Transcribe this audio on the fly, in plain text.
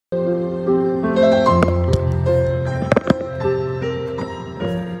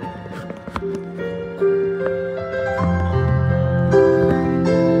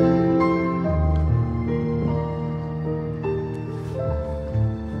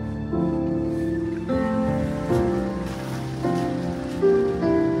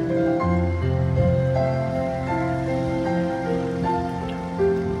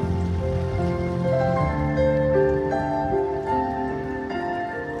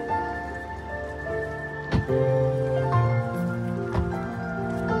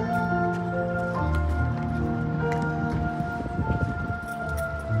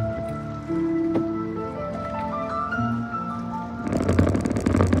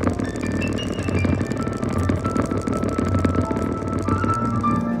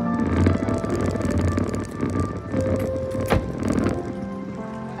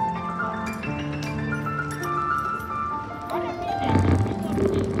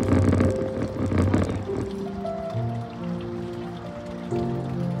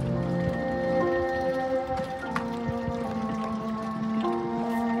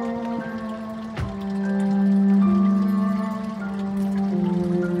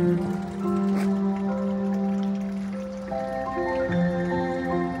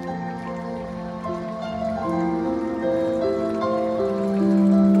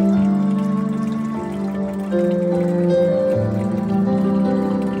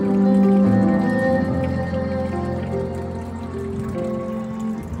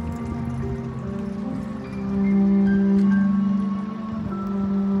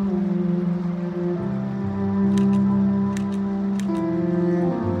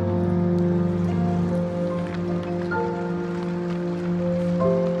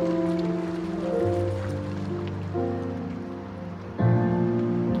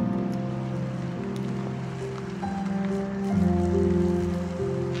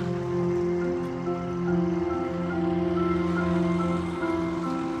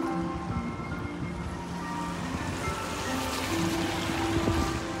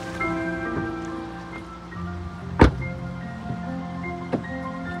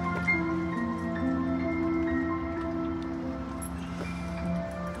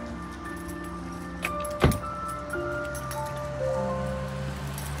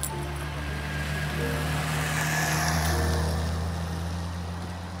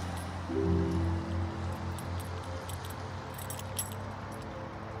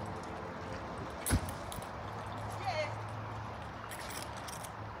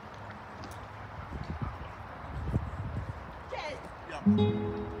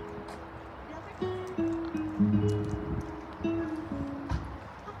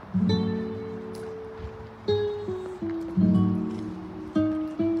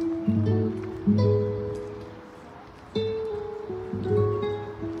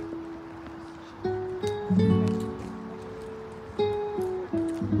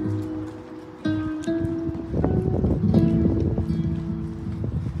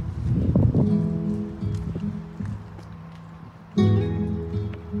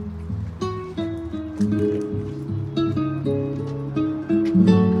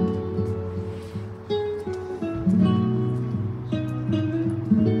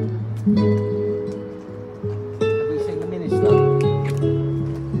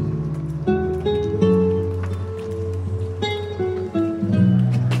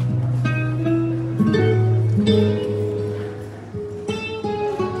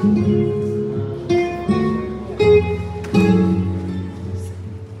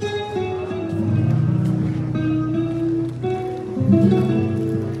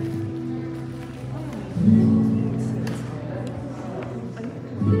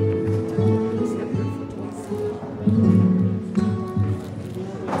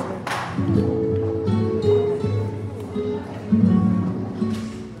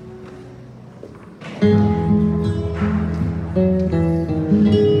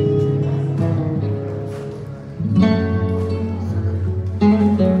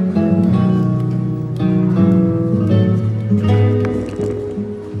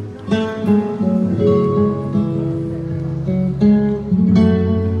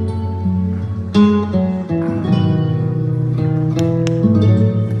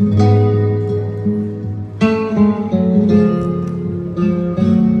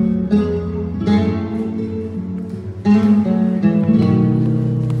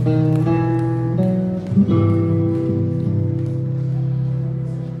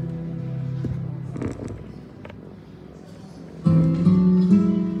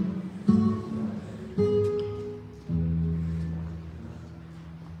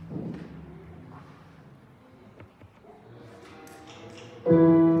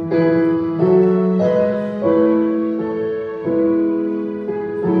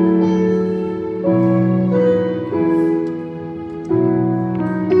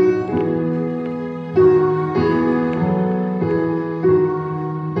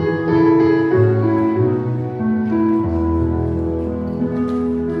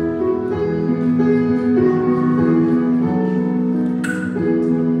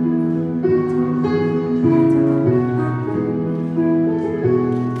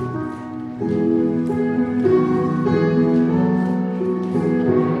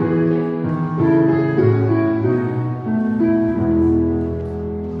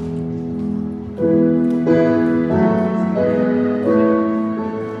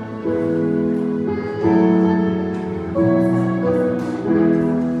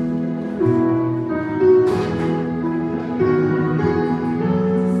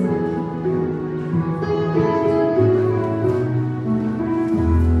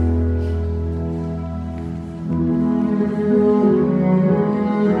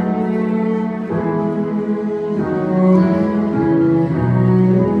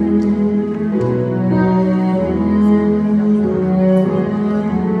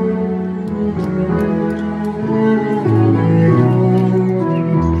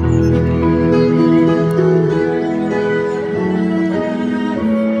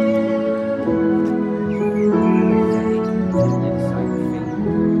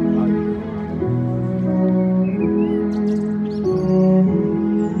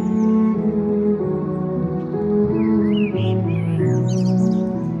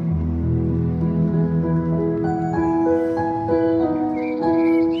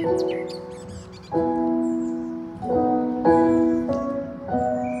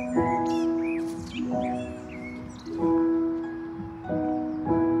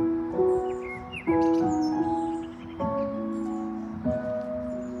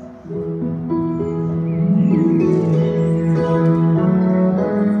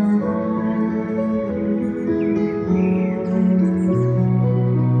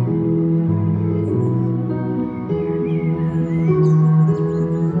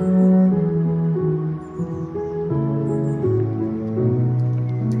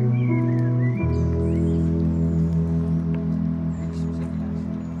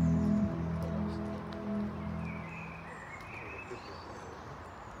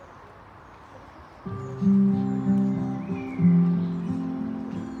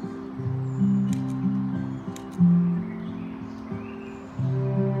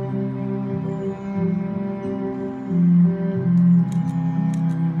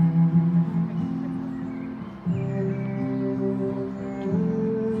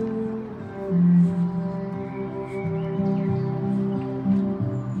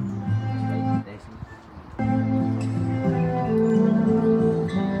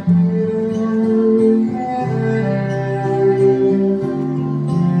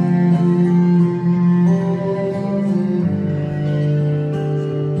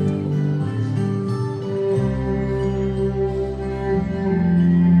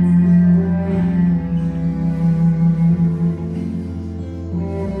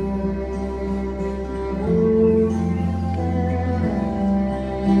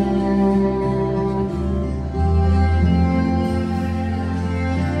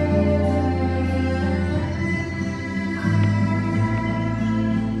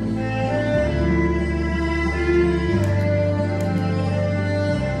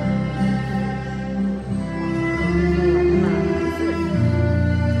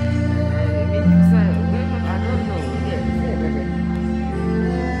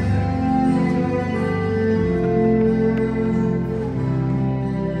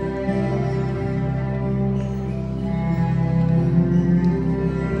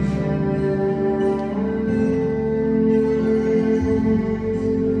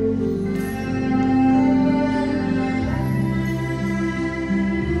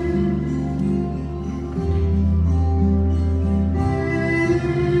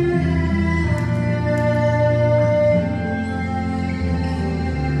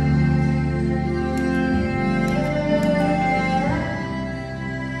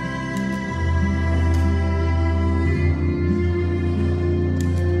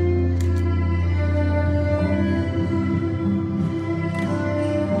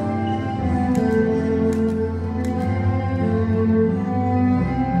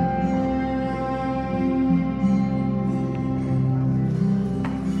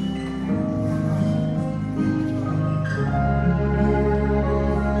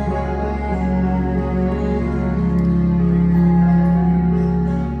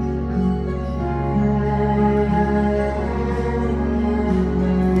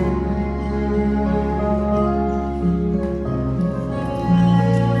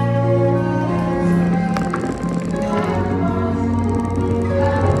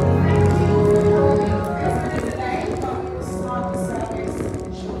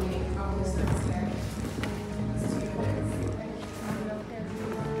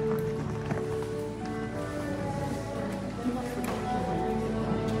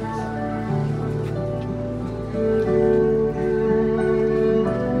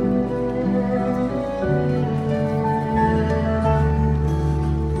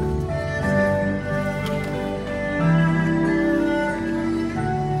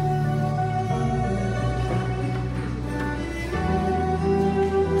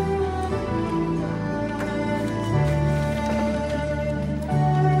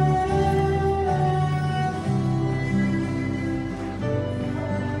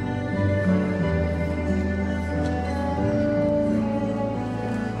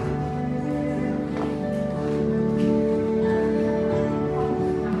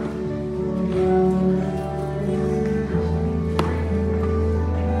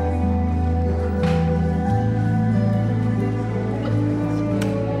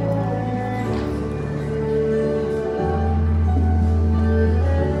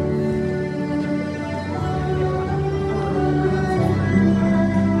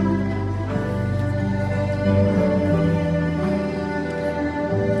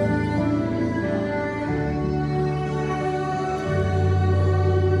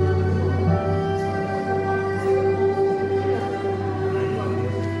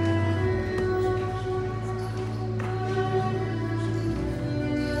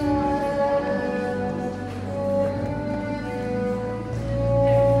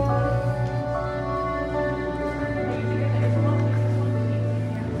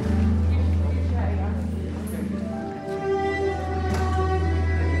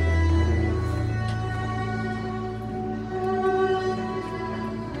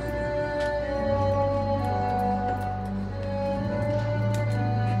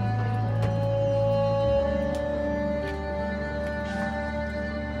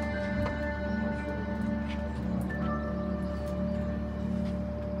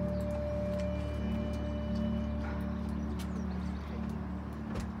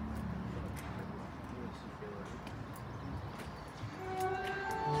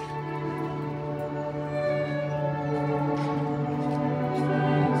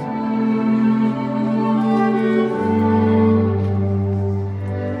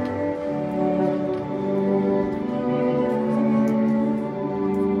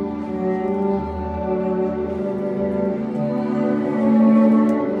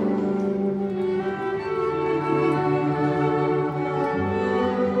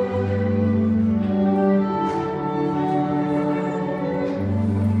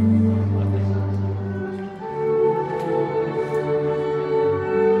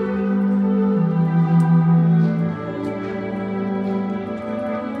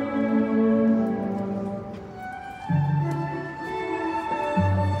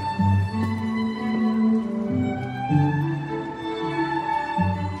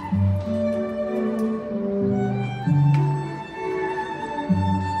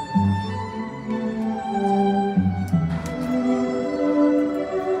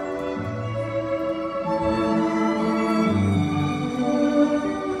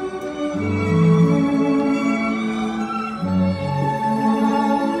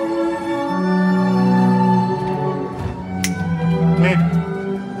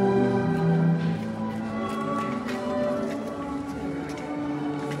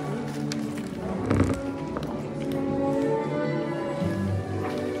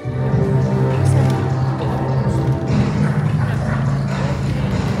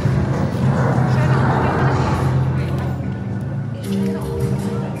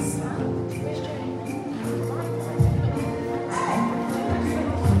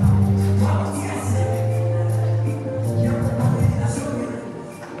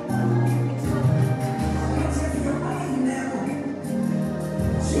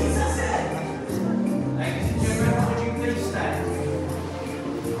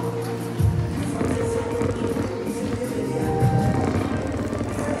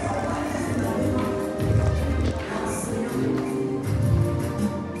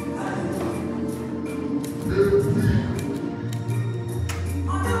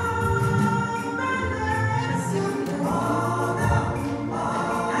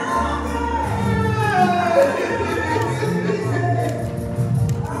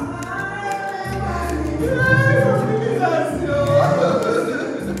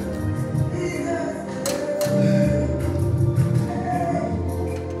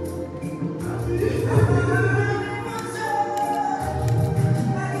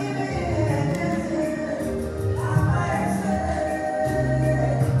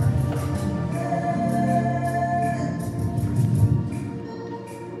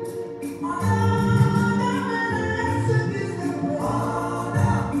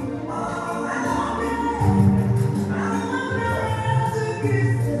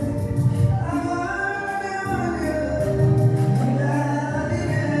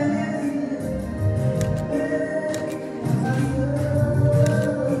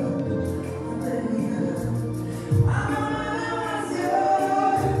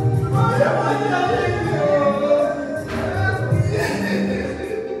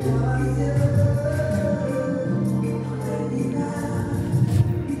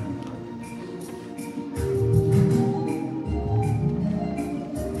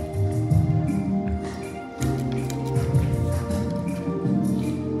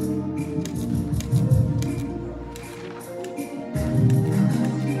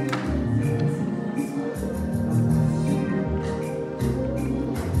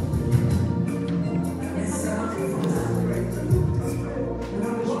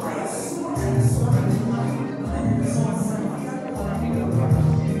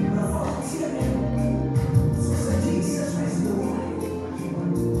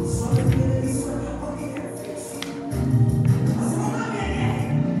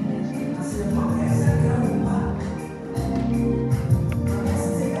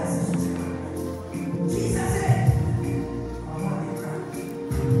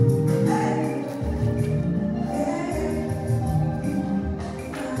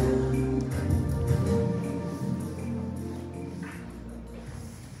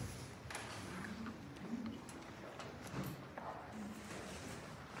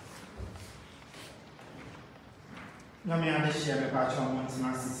me have to share about your one's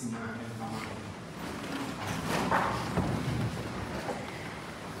massive man.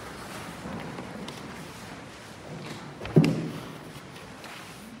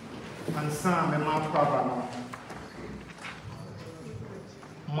 And some of my problem.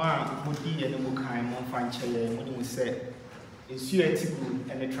 Ma, Mudi and Mukai, Monfanchele, when we said, it's you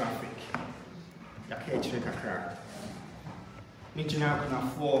and the traffic. Ya catch a crack. Mijina can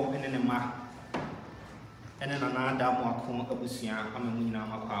afford and then a ma. And then another Adae-Amoakoh Abusia, Amina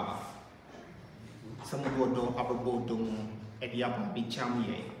Makaba. Some Bodo, Ababo Domo, Ediaba,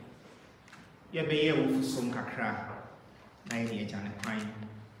 Bichamie. Ye be able for some cacra, 90 a Janet Pine.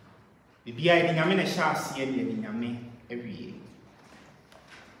 The BI Yamina Shas, Yami every year.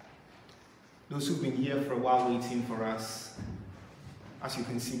 Those who've been here for a while waiting for us, as you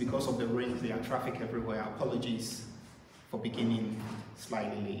can see, because of the rains, there are traffic everywhere. Apologies for beginning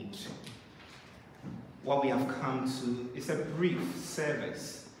slightly late. What we have come to is a brief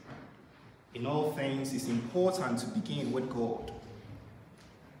service. In all things, it's important to begin with God.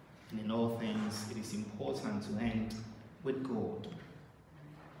 And in all things, it is important to end with God.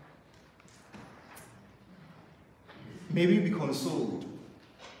 May we be consoled.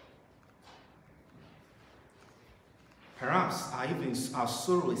 Perhaps our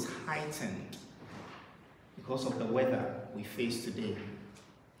sorrow is heightened because of the weather we face today.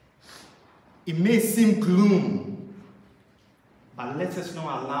 It may seem gloom, but let us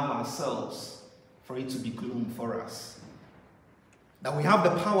not allow ourselves for it to be gloom for us. That we have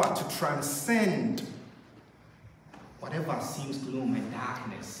the power to transcend whatever seems gloom and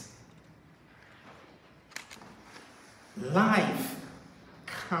darkness. Life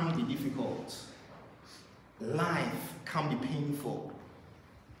can be difficult. Life can be painful.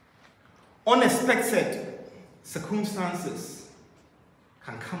 Unexpected circumstances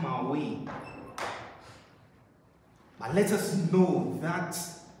can come our way. But let us know that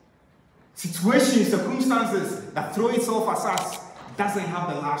situations, circumstances that throw itself at us doesn't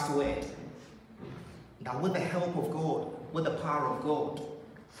have the last word. That with the help of God, with the power of God,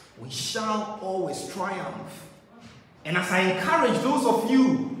 we shall always triumph. And as I encourage those of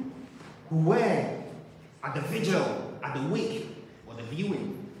you who were at the vigil, at the wake, or the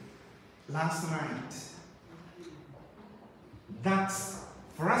viewing last night, that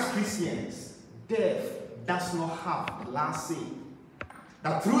for us Christians, death does not have the last say.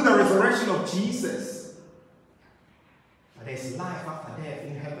 That through the resurrection of Jesus, there's life after death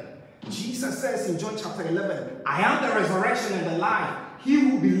in heaven. Jesus says in John chapter 11, I am the resurrection and the life. He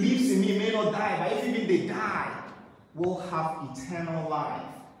who believes in me may not die, but if even they die, will have eternal life.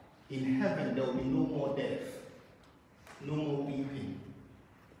 In heaven, there will be no more death, no more weeping,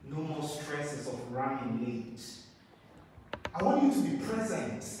 no more stresses of running late. I want you to be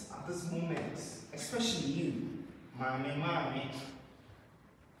present at this moment, especially you, Mami,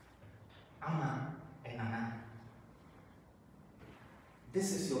 Ama, and Nana.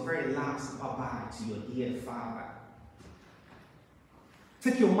 This is your very last bye-bye to your dear father.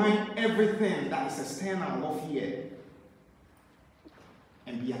 Take your mind everything that is external of here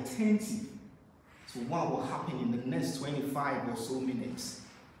and be attentive to what will happen in the next 25 or so minutes.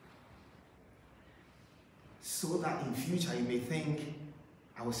 So that in future you may think,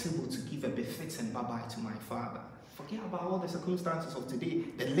 I was able to give a befitting bye-bye to my father. Forget about all the circumstances of today,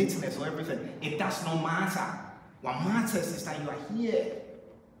 the lateness or everything. It does not matter. What matters is that you are here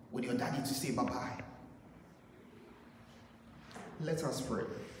with your daddy to say bye-bye. Let us pray.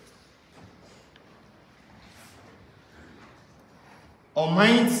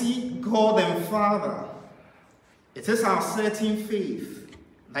 Almighty God and Father, it is our certain faith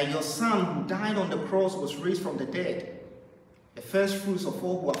that your Son who died on the cross was raised from the dead, the first fruits of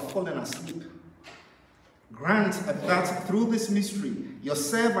all who have fallen asleep. Grant that through this mystery, your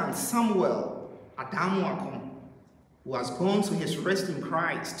servant Samuel Adae-Amoakoh, who has gone to his rest in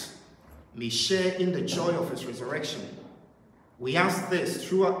Christ, may share in the joy of his resurrection. We ask this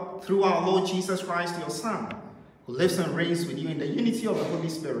through our Lord Jesus Christ, your Son, who lives and reigns with you in the unity of the Holy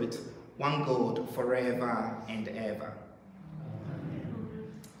Spirit, one God, forever and ever.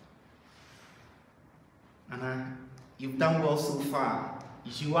 Amen. Anna, you've done well so far.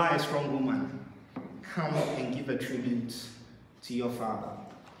 You are a strong woman. Come and give a tribute to your father.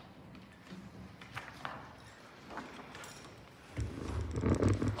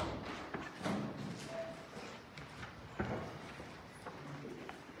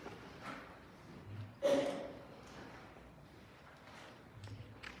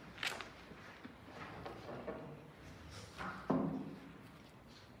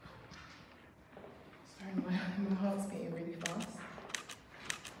 My heart's beating really fast.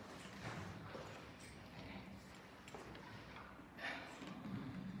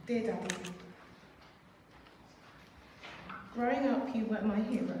 Dear Daddy, growing up you were my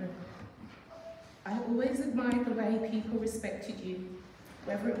hero. I always admired the way people respected you,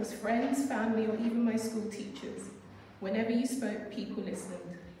 whether it was friends, family, or even my school teachers. Whenever you spoke, people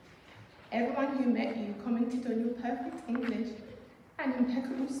listened. Everyone who met you commented on your perfect English and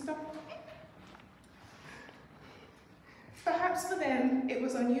impeccable style. Perhaps for them, it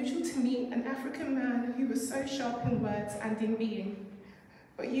was unusual to meet an African man who was so sharp in words and in being.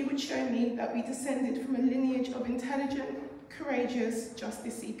 But you would show me that we descended from a lineage of intelligent, courageous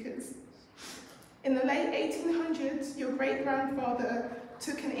justice seekers. In the late 1800s, your great-grandfather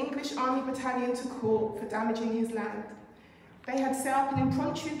took an English army battalion to court for damaging his land. They had set up an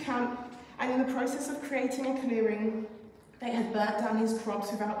impromptu camp, and in the process of creating a clearing, they had burnt down his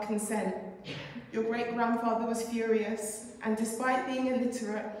crops without consent. Your great-grandfather was furious, and despite being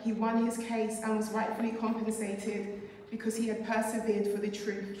illiterate, he won his case and was rightfully compensated because he had persevered for the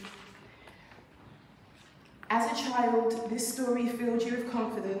truth. As a child, this story filled you with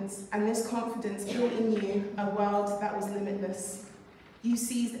confidence, and this confidence built in you a world that was limitless. You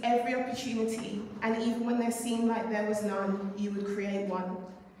seized every opportunity, and even when there seemed like there was none, you would create one.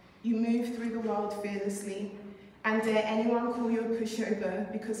 You moved through the world fearlessly, and dare anyone call you a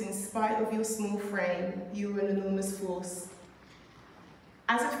pushover because in spite of your small frame, you were an enormous force.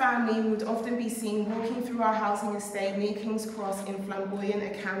 As a family, we would often be seen walking through our housing estate near King's Cross in flamboyant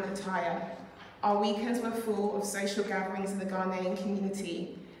account attire. Our weekends were full of social gatherings in the Ghanaian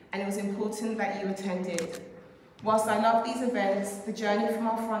community, and it was important that you attended. Whilst I loved these events, the journey from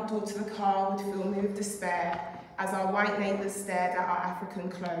our front door to the car would fill me with despair as our white neighbours stared at our African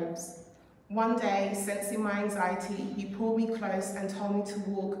clothes. One day, sensing my anxiety, you pulled me close and told me to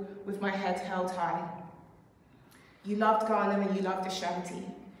walk with my head held high. You loved Ghana and you loved Ashanti.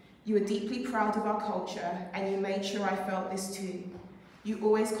 You were deeply proud of our culture, and you made sure I felt this too. You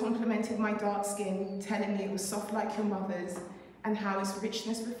always complimented my dark skin, telling me it was soft like your mother's, and how its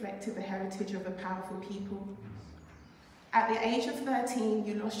richness reflected the heritage of a powerful people. At the age of 13,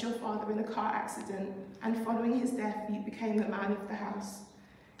 you lost your father in a car accident, and following his death, you became the man of the house.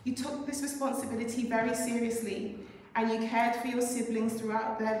 You took this responsibility very seriously, and you cared for your siblings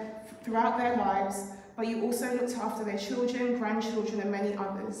throughout their lives, but you also looked after their children, grandchildren, and many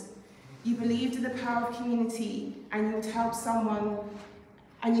others. You believed in the power of community, and you would help someone,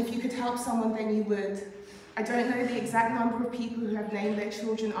 and if you could help someone, then you would. I don't know the exact number of people who have named their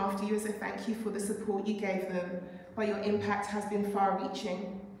children after you as a thank you for the support you gave them, but your impact has been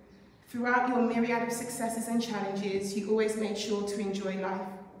far-reaching. Throughout your myriad of successes and challenges, you always made sure to enjoy life.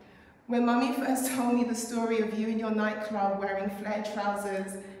 When Mummy first told me the story of you in your nightclub wearing flared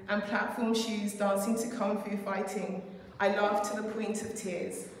trousers and platform shoes dancing to Kung Fu fighting, I laughed to the point of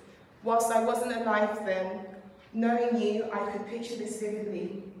tears. Whilst I wasn't alive then, knowing you, I could picture this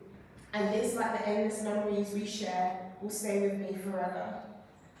vividly. And this, like the endless memories we share, will stay with me forever.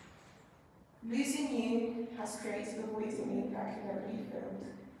 Losing you has created a void in me that can never be filled.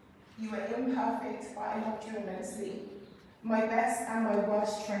 You were imperfect, but I loved you immensely. My best and my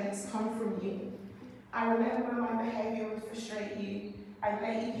worst traits come from you. I remember when my behaviour would frustrate you, I'd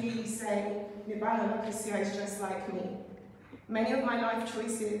later hear you say, "Nibana is just like me." Many of my life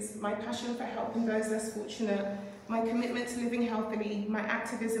choices, my passion for helping those less fortunate, my commitment to living healthily, my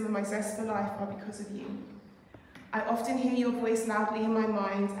activism and my zest for life are because of you. I often hear your voice loudly in my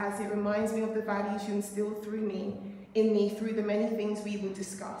mind as it reminds me of the values you instilled in me through the many things we would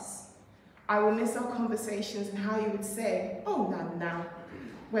discuss. I will miss our conversations and how you would say, "Oh, now,"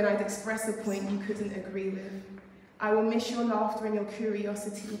 when I'd express a point you couldn't agree with. I will miss your laughter and your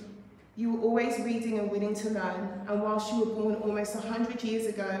curiosity. You were always reading and willing to learn, and whilst you were born almost 100 years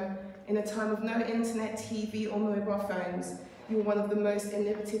ago, in a time of no internet, TV, or mobile phones, you were one of the most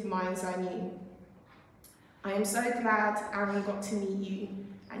innovative minds I knew. I am so glad Aaron got to meet you,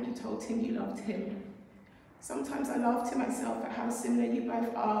 and you told him you loved him. Sometimes I laugh to myself at how similar you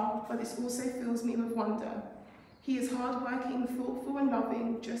both are, but this also fills me with wonder. He is hardworking, thoughtful, and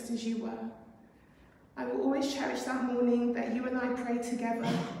loving, just as you were. I will always cherish that morning that you and I prayed together.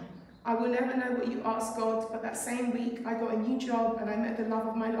 I will never know what you asked God, but that same week I got a new job and I met the love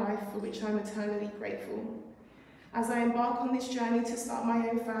of my life, for which I'm eternally grateful. As I embark on this journey to start my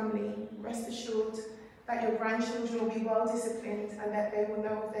own family, rest assured that your grandchildren will be well disciplined and that they will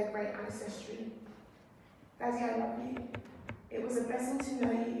know of their great ancestry. Daddy, I love you. It was a blessing to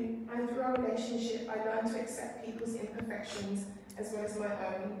know you, and through our relationship I learned to accept people's imperfections as well as my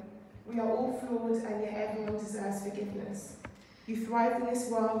own. We are all flawed, and yet everyone deserves forgiveness. You thrived in this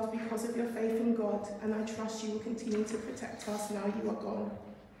world because of your faith in God, and I trust you will continue to protect us now you are gone.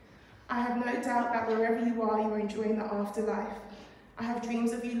 I have no doubt that wherever you are enjoying the afterlife. I have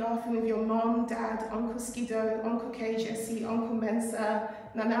dreams of you laughing with your mom, dad, Uncle Skido, Uncle K. Jesse, Uncle Mensa,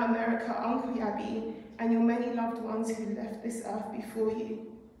 Nana America, Uncle Yabi, and your many loved ones who left this earth before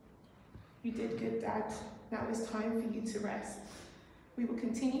you. You did good, Dad. Now it's time for you to rest. We will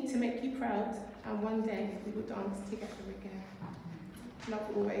continue to make you proud, and one day we will dance together again. Love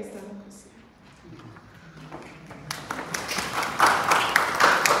always, Nana Kosia.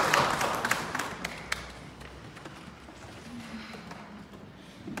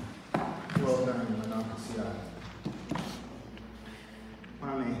 Well done, Nana Kosia.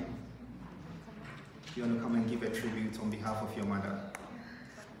 Mommy, you want to come and give a tribute on behalf of your mother?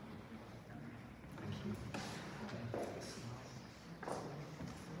 Thank you.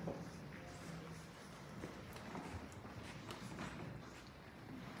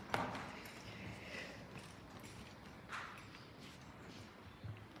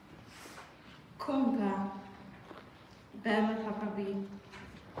 Kumpa, Bema Papabi,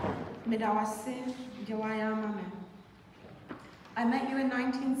 Midawase, Jawaya Mame. I met you in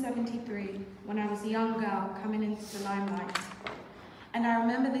 1973 when I was a young girl coming into the limelight. And I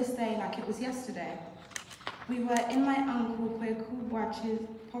remember this day like it was yesterday. We were in my uncle Kweku Bwachi's,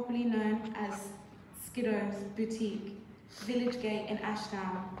 popularly known as Skido's boutique, Village Gate in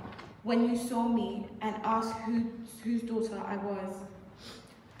Ashdown, when you saw me and asked whose daughter I was.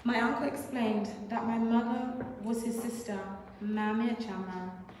 My uncle explained that my mother was his sister, Mame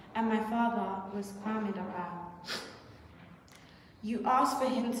Chama, and my father was Kwame Dara. You asked for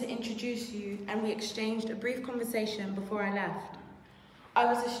him to introduce you, and we exchanged a brief conversation before I left. I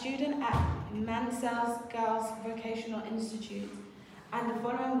was a student at Mansell's Girls Vocational Institute, and the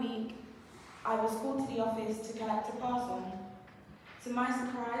following week, I was called to the office to collect a parcel. To my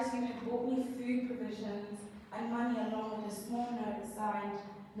surprise, you had brought me food provisions and money along with a small note signed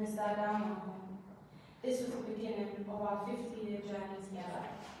Mr. Adae-Amoakoh. This was the beginning of our 50-year journey together.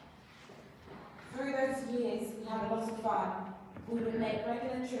 Through those years, we had a lot of fun. We would make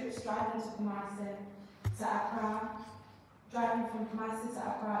regular trips driving to Kumasi, to Accra, driving from Kumasi to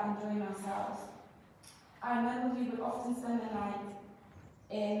Accra, enjoying ourselves. I remember we would often spend the night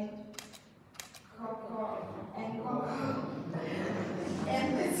in Koko in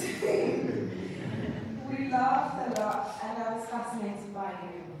between. We laughed a lot, and I was fascinated by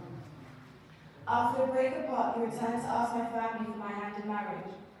you. After a break apart, we returned to ask my family for my hand in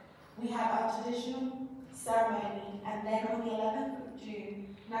marriage. We had our traditional ceremony, and then on the 11th of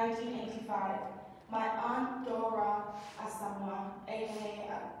June, 1985, my Aunt Dora Asamoah,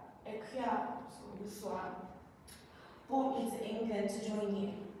 aka Ekia Swan, brought me to England to join you.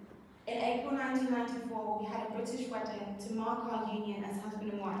 In April 1994, we had a British wedding to mark our union as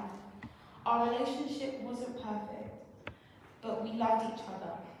husband and wife. Our relationship wasn't perfect, but we loved each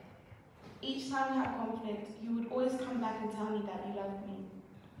other. Each time we had conflict, you would always come back and tell me that you loved me.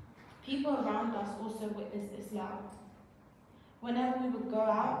 People around us also witnessed this love. Whenever we would go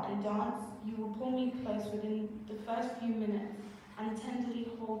out and dance, you would pull me close within the first few minutes and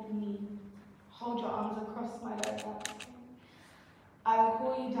tenderly hold your arms across my lower back. I would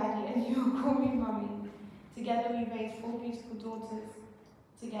call you Daddy and you would call me Mummy. Together we raised 4 beautiful daughters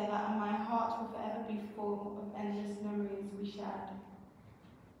together, and my heart will forever be full of endless memories we shared.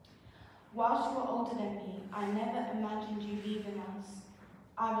 Whilst you were older than me, I never imagined you leaving us.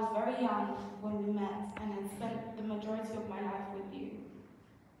 I was very young when we met and had spent the majority of my life with you.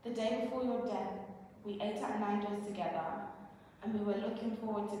 The day before your death, we ate at Nando's together, and we were looking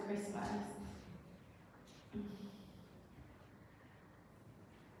forward to Christmas.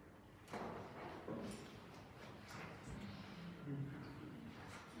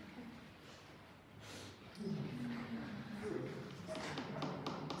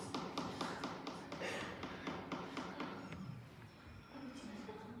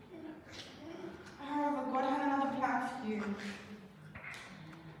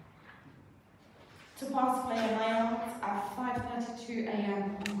 To pass away in my arms at 5:32 a.m.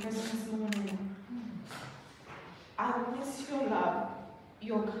 on Christmas morning. I will miss your love,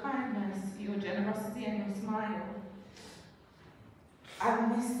 your kindness, your generosity, and your smile. I will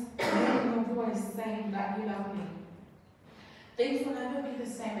miss hearing your voice saying that you love me. Things will never be the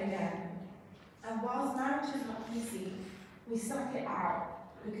same again. And whilst marriage is not easy, we stuck it out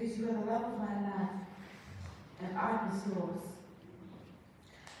because you are the love of my life, and I was yours.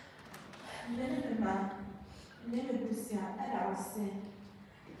 Minimum, Busia, Adae-Amoakoh,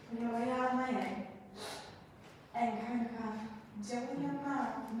 Nyawaya, and Kanka, Jawaya,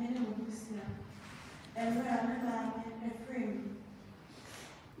 Minimum Busia, and Rana, and Free,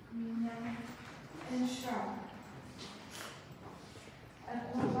 and Sharp, and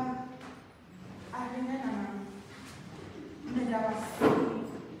Oba, I remember,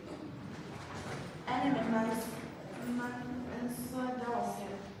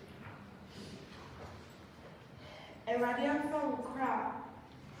 Adae-Amoakoh crowd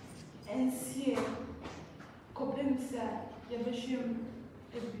and see Kopimsa, Yabashim,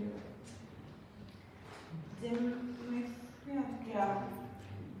 Ibio. Dim with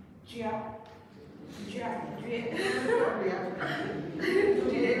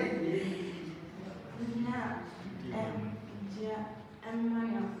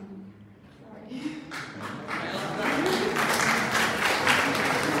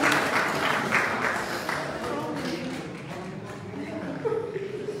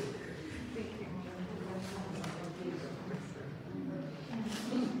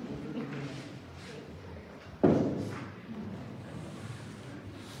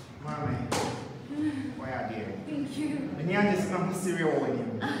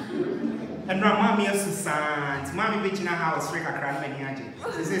and Mammy Susan, Mammy bitching a house, Rick, I cried many auntie.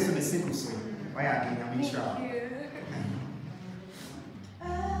 This is the simple so. Why are you? I'm sure.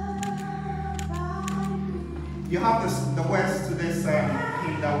 You have the words to this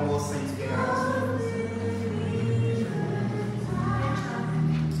hymn that we'll sing together.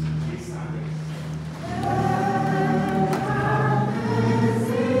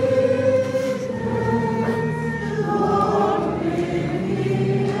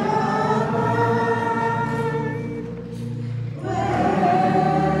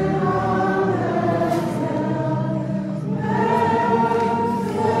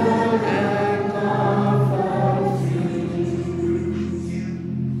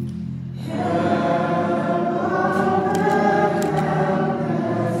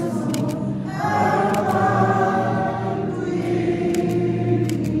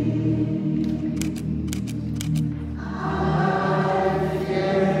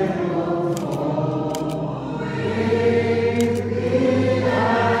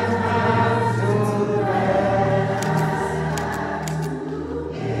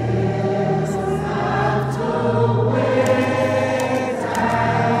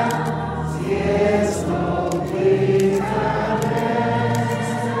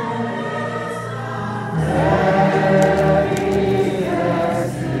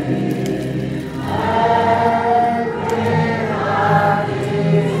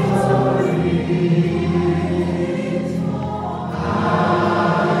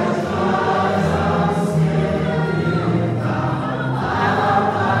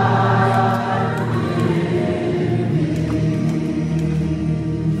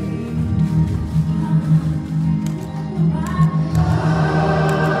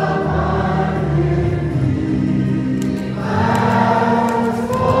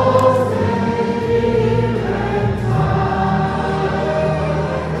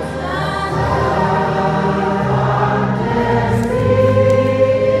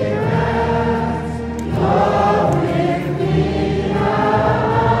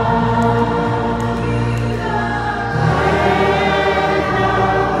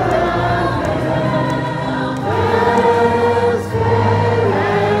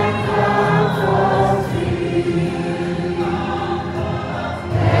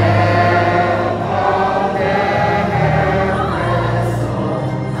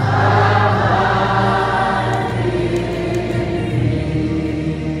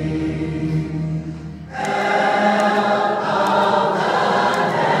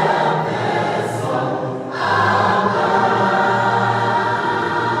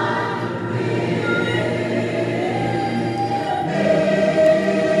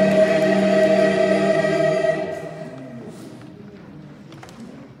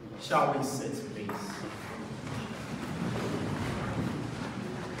 Shall we sit, please?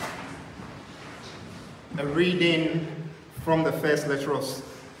 A reading from the first letter of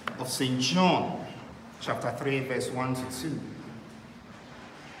St. John, chapter 3, verse 1 to 2.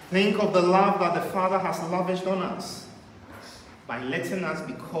 Think of the love that the Father has lavished on us by letting us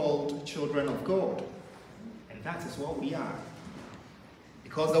be called children of God. And that is what we are.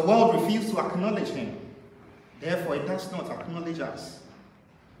 Because the world refused to acknowledge him, therefore it does not acknowledge us.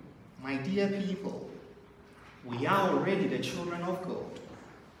 My dear people, we are already the children of God,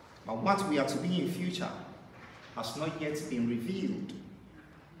 but what we are to be in future has not yet been revealed.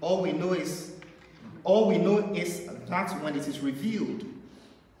 All we know is that when it is revealed,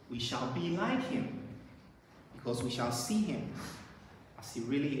 we shall be like him, because we shall see him as he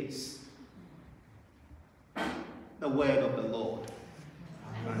really is. The word of the Lord.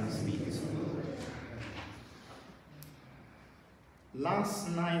 Thanks be to God. Last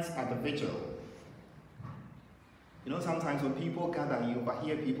night at the vigil, you know, sometimes when people gather, you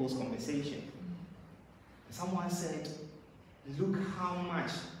overhear people's conversation. Someone said, look how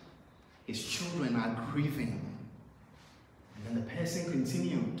much his children are grieving. And then the person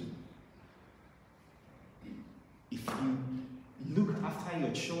continued, if you look after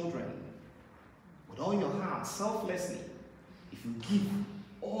your children with all your heart, selflessly, if you give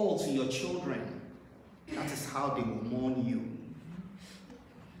all to your children, that is how they will mourn you.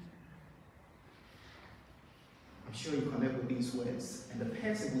 I'm sure you connect with these words. And the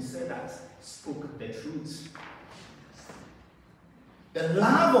person who said that spoke the truth. The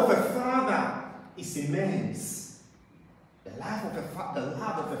love of a father is immense. The love of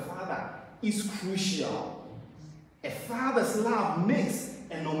a father is crucial. A father's love makes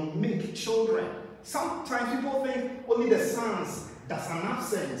and unmake children. Sometimes people think only the sons that's an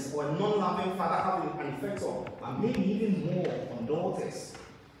absence or a non-loving father having an effect on, and maybe even more on daughters.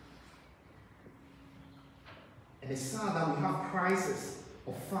 And it's sad that we have crisis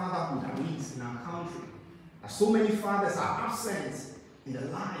of fatherhood at least in our country. That so many fathers are absent in the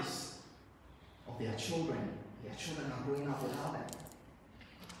lives of their children. Their children are growing up without them.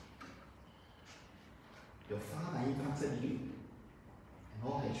 Your father impacted you and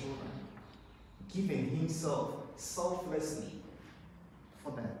all your children, giving himself selflessly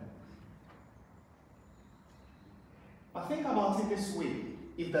for them. But think about it this way.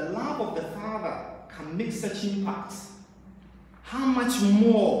 If the love of the father can make such impact, how much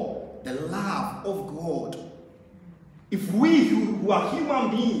more the love of God? If we who are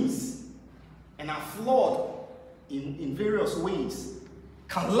human beings and are flawed in various ways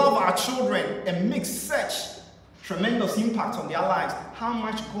can love our children and make such tremendous impact on their lives, how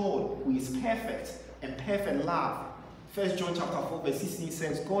much God, who is perfect and perfect love? 1 John chapter 4 verse 16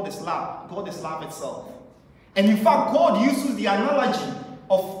 says, God is love. God is love itself. And in fact, God uses the analogy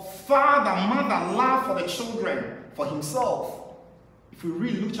of father, mother, love for the children, for himself. If we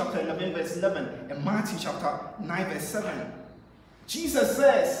read Luke chapter 11 verse 11 and Matthew chapter 9 verse 7, Jesus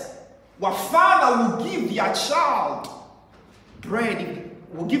says, what father will give their child bread,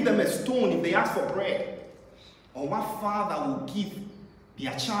 will give them a stone if they ask for bread? Or what father will give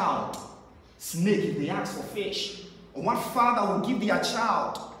their child snake if they ask for fish? Or what father will give their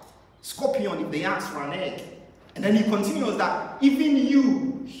child scorpion if they ask for an egg? And then he continues that even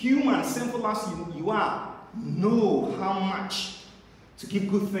you, human, sinful as you are, know how much to give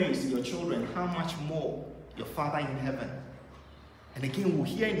good things to your children, how much more your Father in heaven. And again, we'll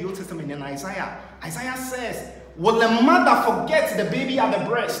hear in the Old Testament in Isaiah says, will the mother forget the baby at the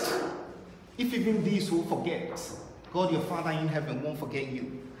breast? If even these will forget, God your Father in heaven won't forget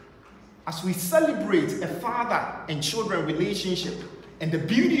you. As we celebrate a father and children relationship and the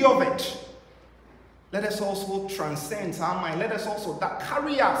beauty of it, let us also transcend our mind. Let us also that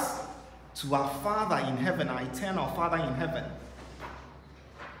carry us to our Father in heaven, our eternal Father in heaven.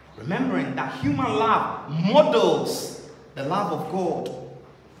 Remembering that human love models the love of God.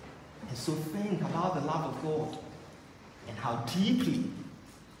 And so think about the love of God and how deeply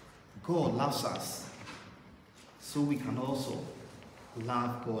God loves us, so we can also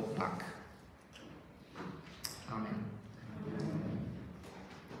love God back. Amen.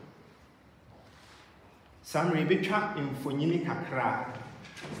 Sanre Bitcha in Fonyini Kakra.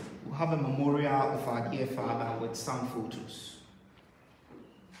 We have a memorial of our dear father with some photos.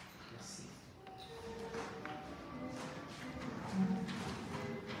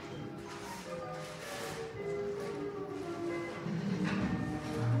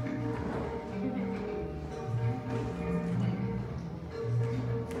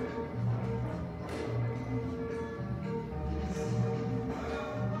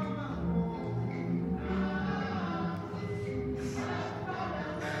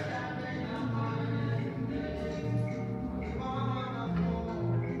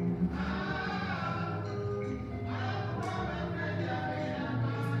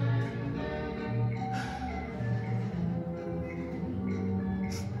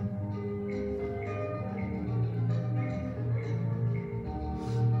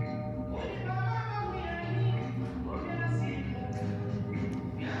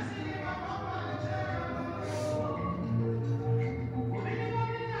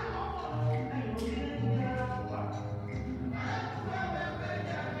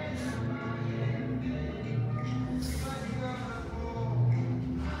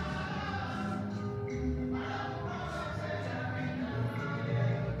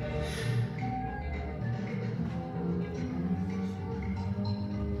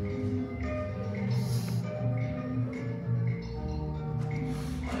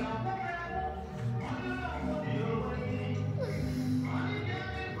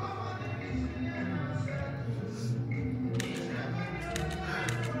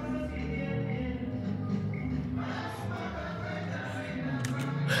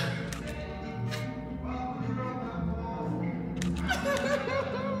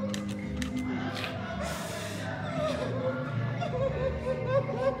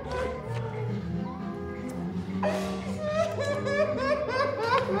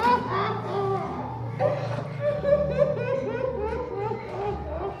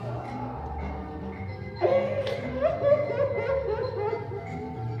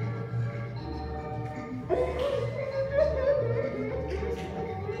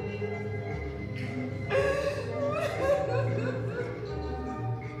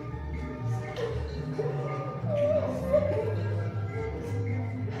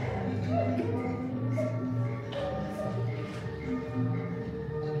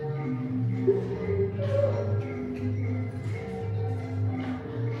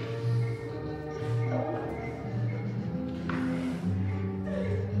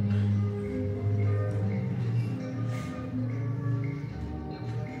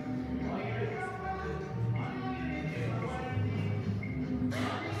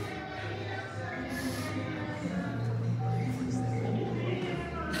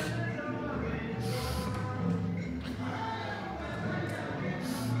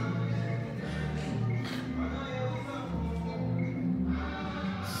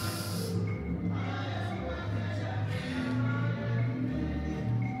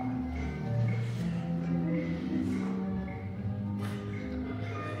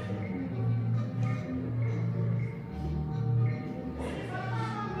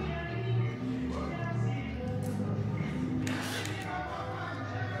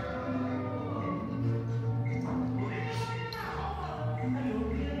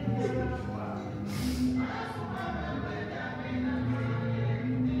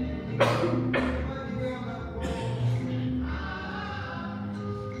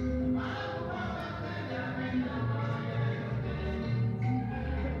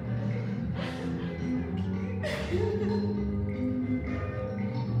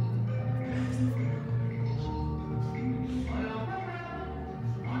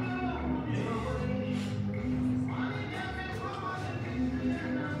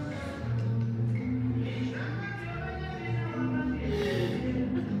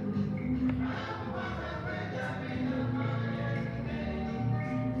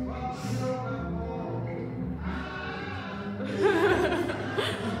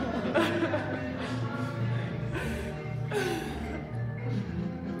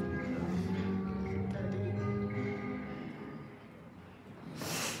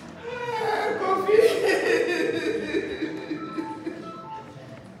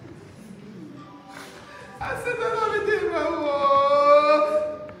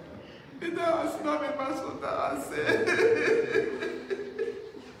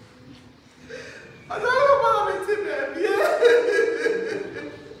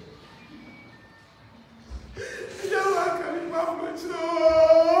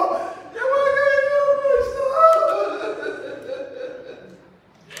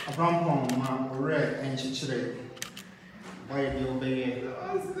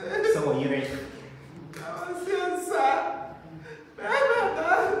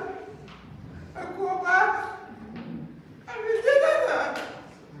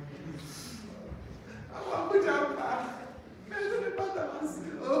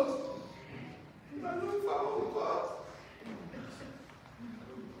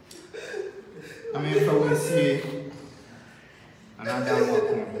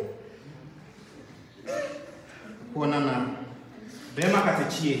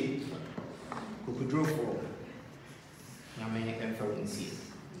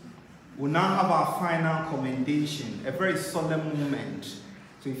 We'll now have our final commendation, a very solemn moment.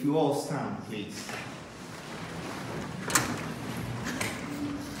 So if you all stand, please.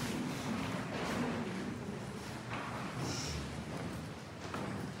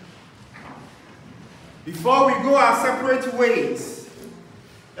 Before we go our separate ways,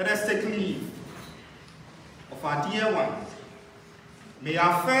 let us take leave of our dear one. May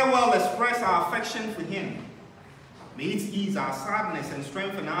our farewell express our affection for him. May it ease our sadness and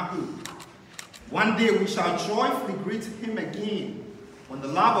strengthen our hope. One day we shall joyfully greet him again, when the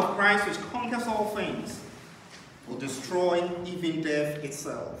love of Christ, which conquers all things, will destroy even death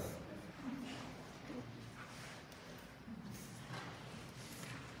itself.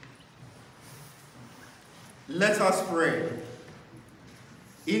 Let us pray.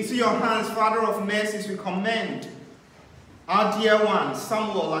 Into your hands, Father of mercies, we commend our dear one,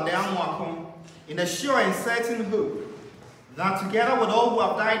 Samuel Adae-Amoakoh, in a sure and certain hope that together with all who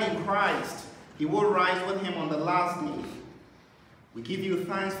have died in Christ, he will rise with him on the last day. We give you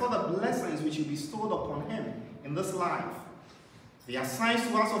thanks for the blessings which you bestowed upon him in this life. They are signs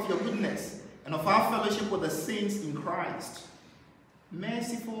to us of your goodness and of our fellowship with the saints in Christ.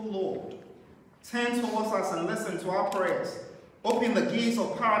 Merciful Lord, turn towards us and listen to our prayers. Open the gates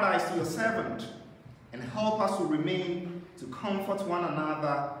of paradise to your servant and help us to remain to comfort one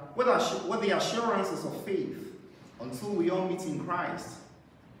another with the assurances of faith until we all meet in Christ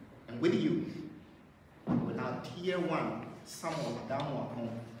and with you, with our dear one, Samuel Adae-Amoakoh,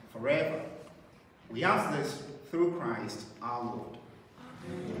 forever. We ask this through Christ our Lord.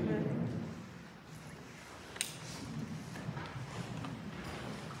 Amen.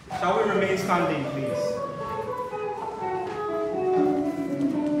 Shall we remain standing, please?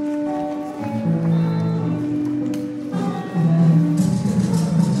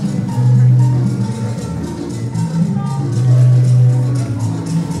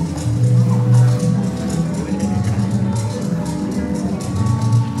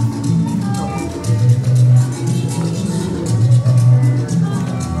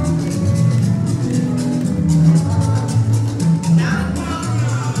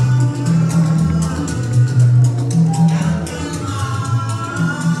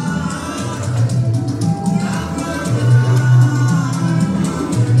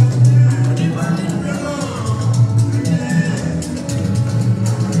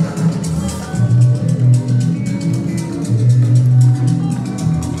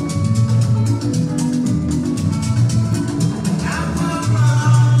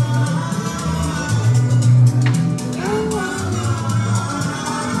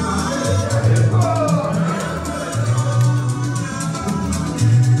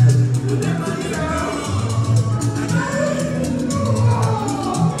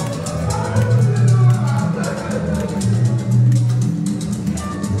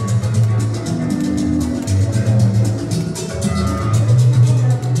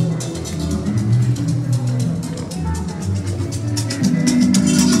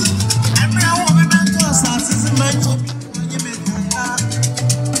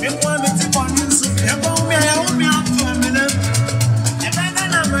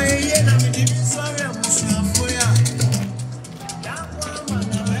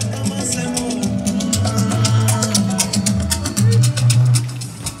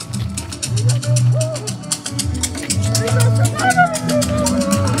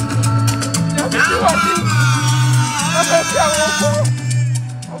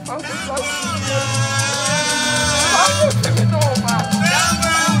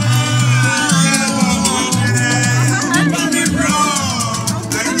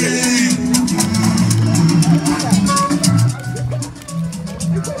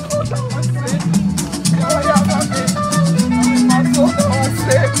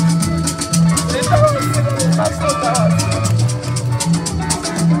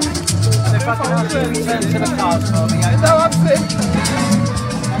 return to the cars for me, okay? No, I'm sick.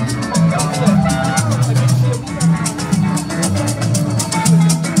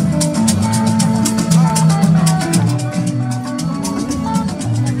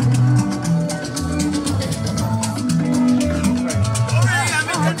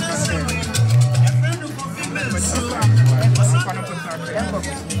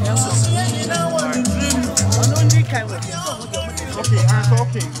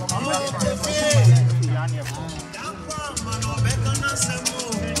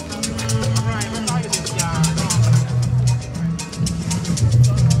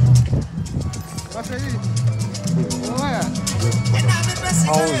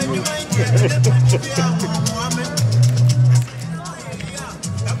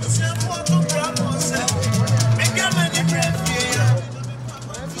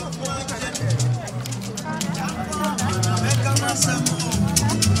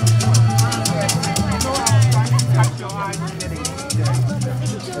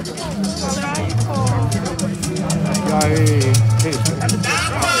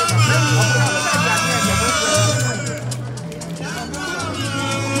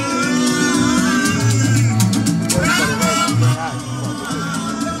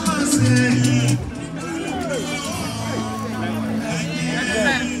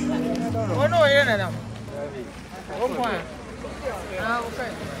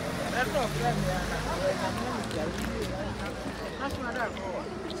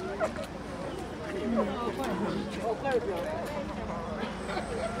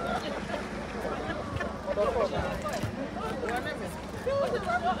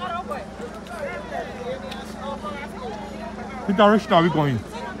 Which direction are we going?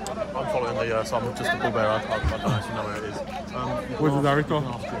 I'm following the, so I'm just a ball bearer, I don't actually know where it is. Where's the director?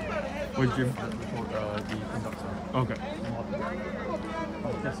 Where's Jim? The conductor. Okay.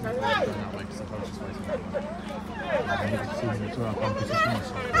 I'm guessing it's going that way because the coach is facing that way. I need to see where I can position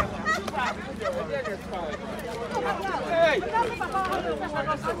myself.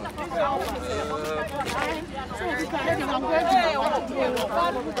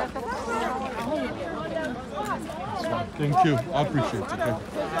 Thank you. I appreciate it. Thank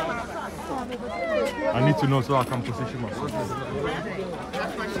you. I need to know so I can position myself.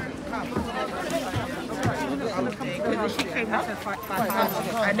 She came up at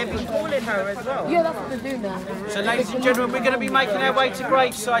 500 and they've been calling her as well. Yeah, that's what they do now. So ladies and gentlemen, we're going to be making our way to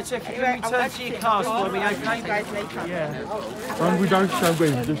graveside, so if you can return to your cars for me, okay? Yeah. And we direction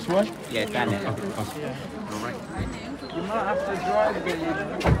going this way? Yeah, down there. Okay. You might have to drive a bit, you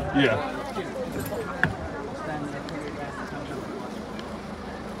know. Yeah.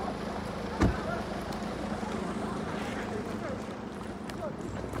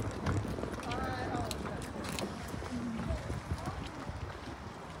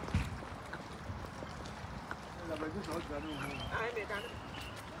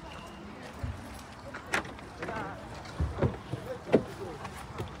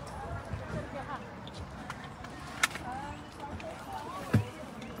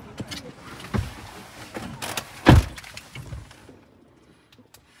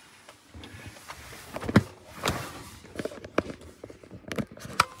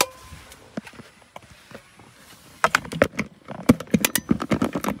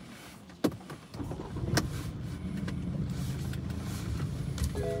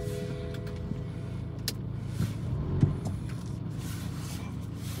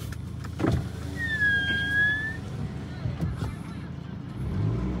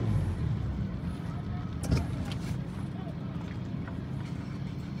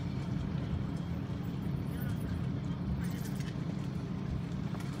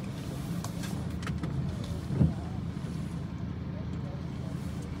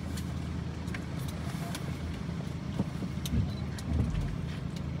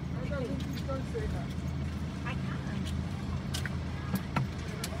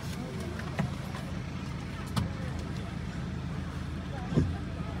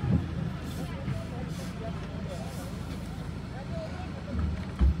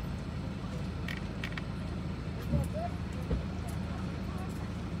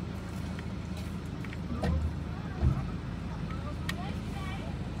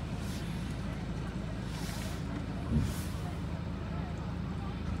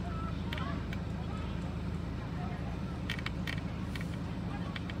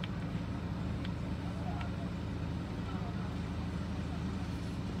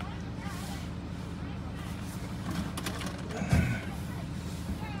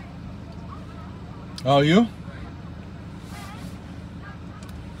 How are you?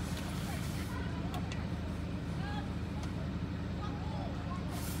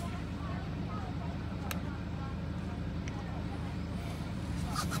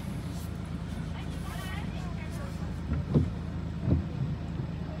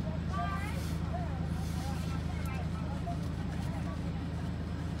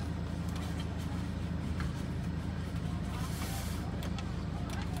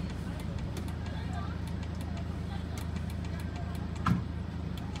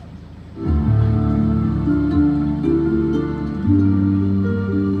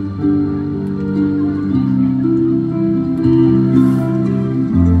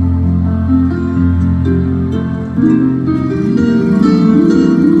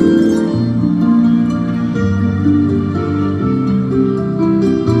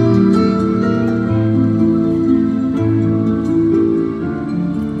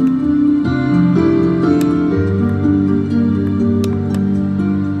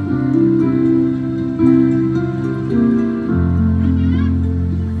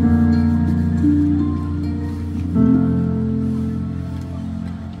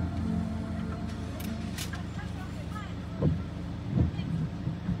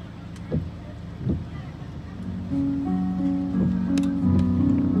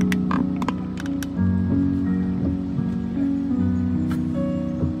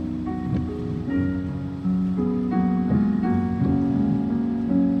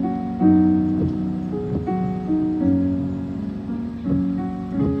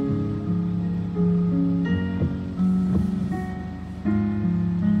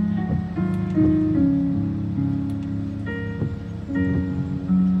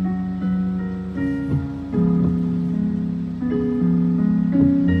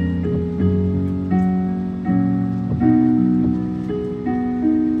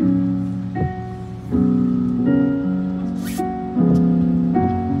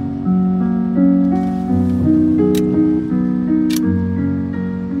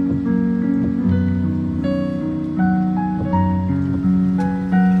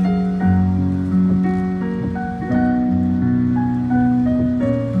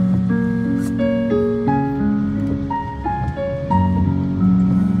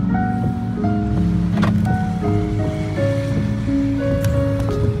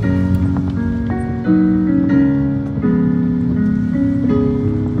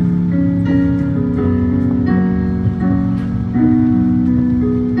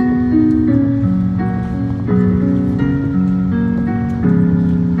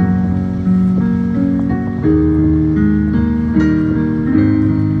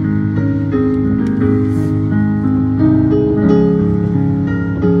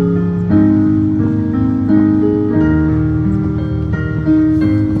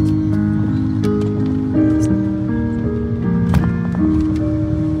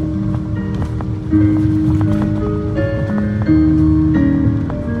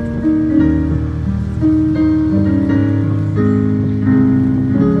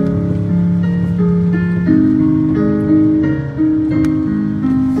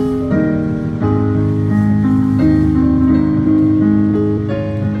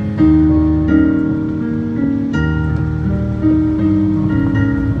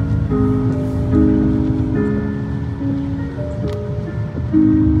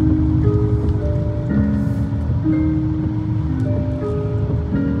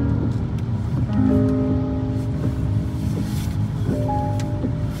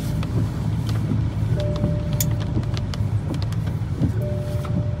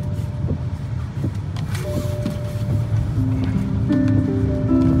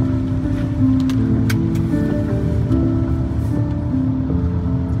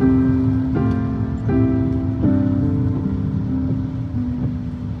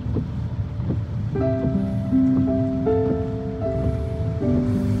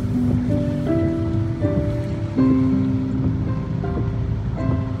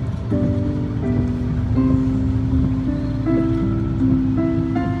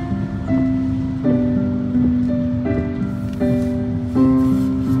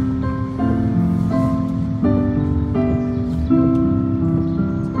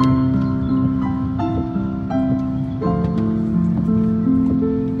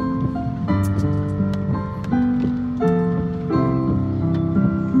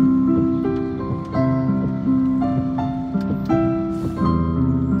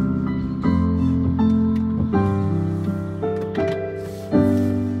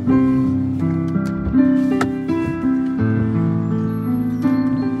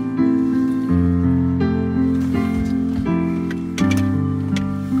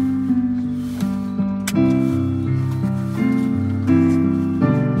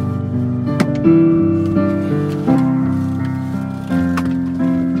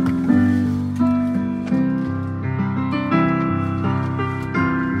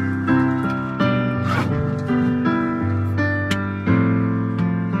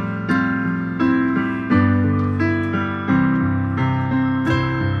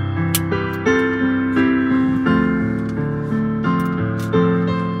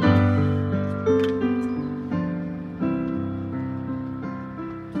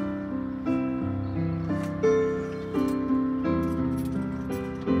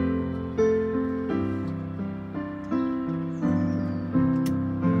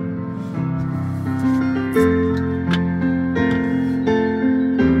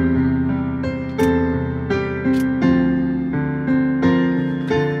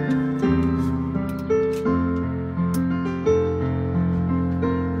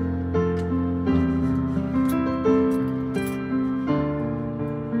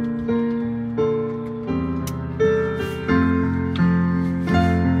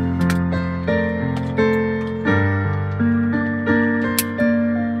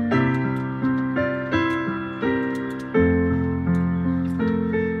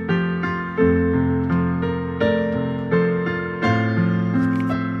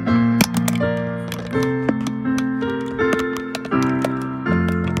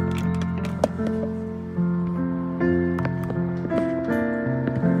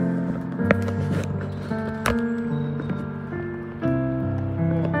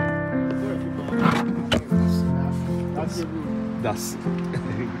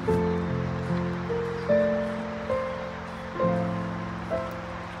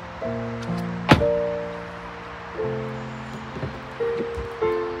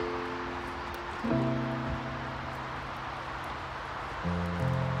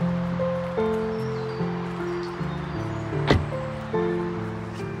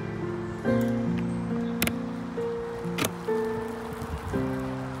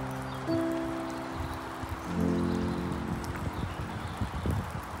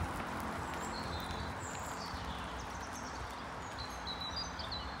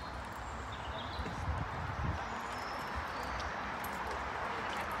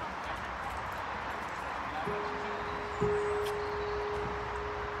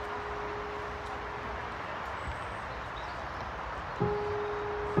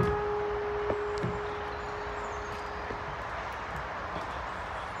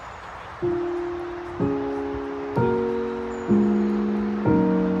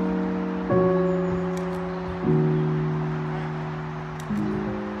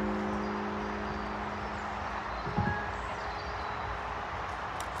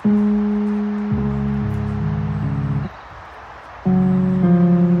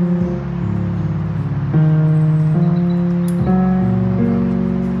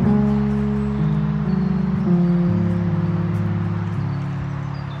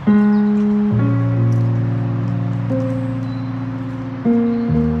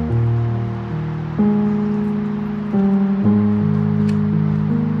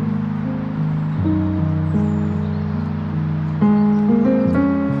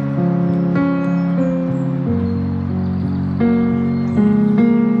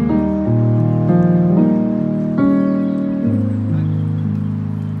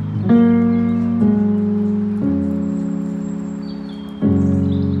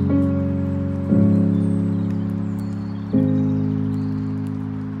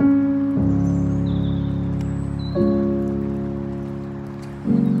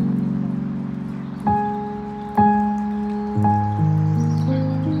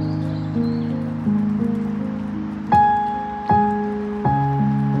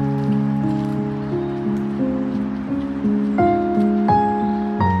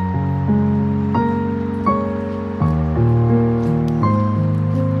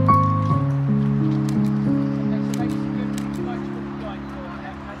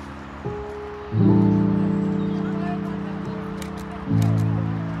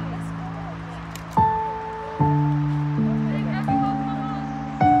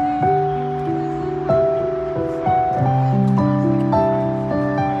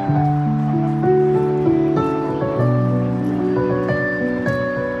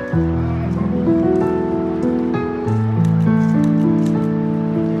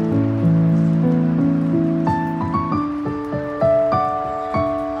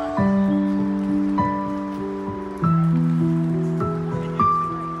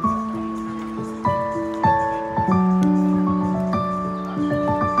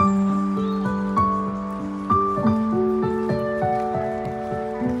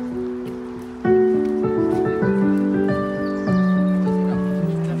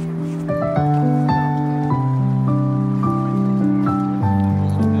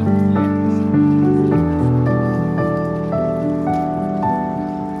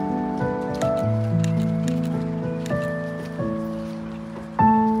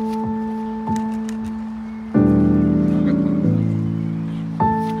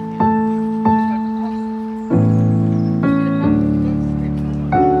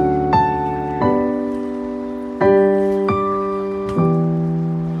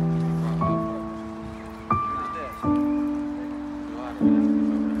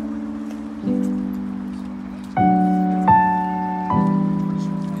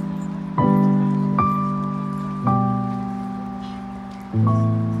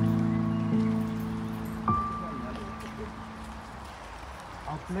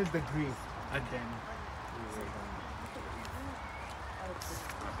 Bless the grave and then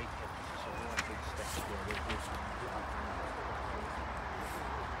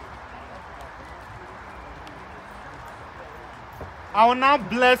I will now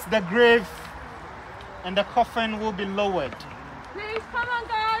bless the grave and the coffin will be lowered. Please, come on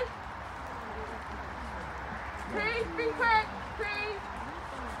guys. Please, be quick, please.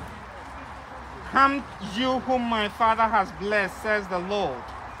 Come you whom my Father has blessed, says the Lord.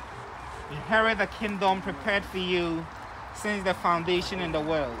 Inherit the kingdom prepared for you since the foundation in the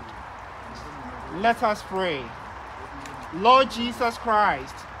world. Let us pray. Lord Jesus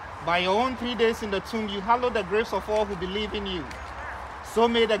Christ, by your own 3 days in the tomb, you hallowed the graves of all who believe in you. So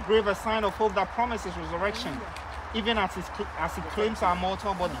may the grave a sign of hope that promises resurrection even as he claims our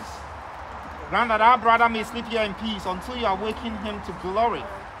mortal bodies. Grant that our brother may sleep here in peace until you awaken him to glory.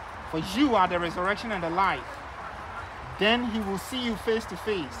 For you are the resurrection and the life. Then he will see you face to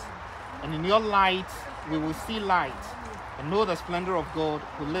face, and in your light we will see light, and know the splendor of God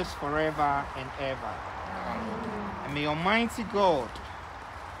who lives forever and ever. And may Almighty God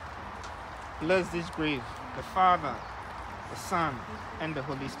bless this grave, the Father, the Son, and the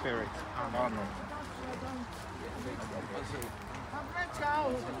Holy Spirit. Amen.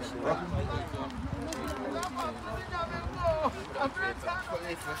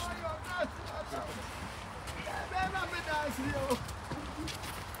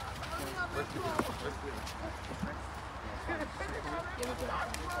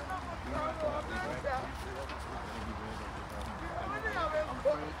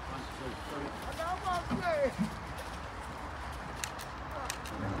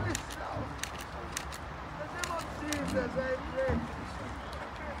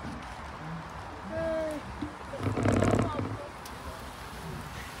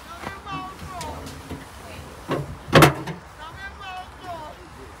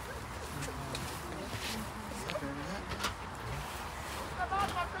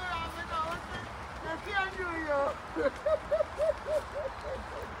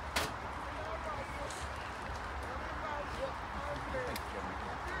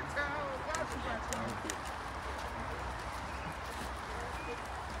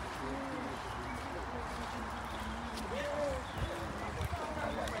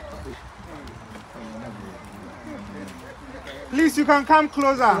 Please, you can come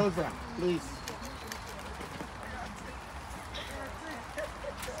closer. Closer, please.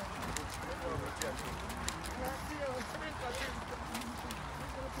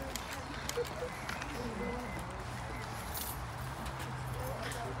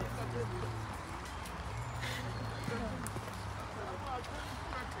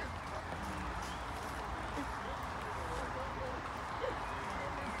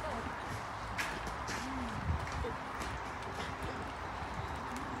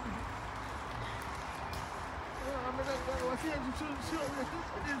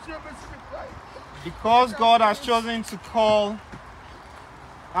 Because God has chosen to call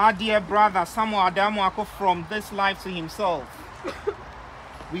our dear brother Samuel Adae-Amoakoh from this life to himself,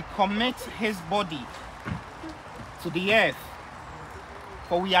 we commit his body to the earth.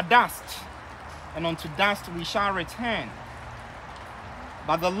 For we are dust, and unto dust we shall return.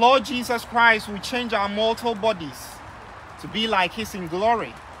 But the Lord Jesus Christ will change our mortal bodies to be like his in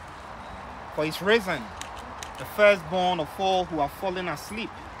glory. For he's risen, the firstborn of all who have fallen asleep.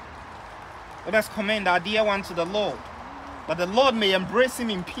 Let us commend our dear one to the Lord, that the Lord may embrace him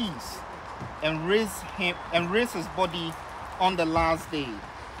in peace and raise his body on the last day.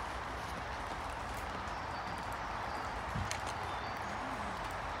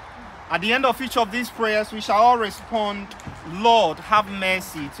 At the end of each of these prayers, we shall all respond, Lord, have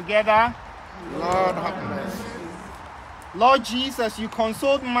mercy. Together, Lord, have mercy. Lord Jesus, you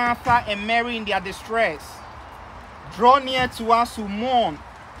consoled Martha and Mary in their distress. Draw near to us who mourn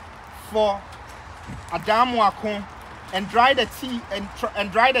for Adae-Amoakoh, and dry the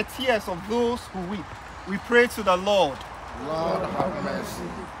tears of those who weep. We pray to the Lord. Lord, have mercy.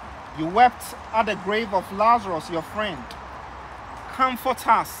 You wept at the grave of Lazarus, your friend. Comfort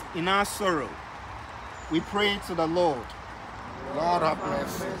us in our sorrow. We pray to the Lord. Lord, have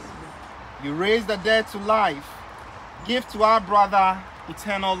mercy. You raised the dead to life. Give to our brother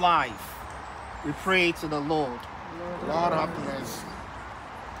eternal life. We pray to the Lord. Lord, have mercy.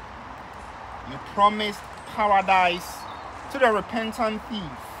 You promised paradise to the repentant thief.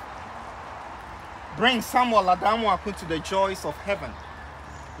 Bring Samuel Adae-Amoakoh to the joys of heaven.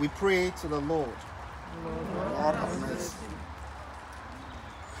 We pray to the Lord. Lord, have mercy.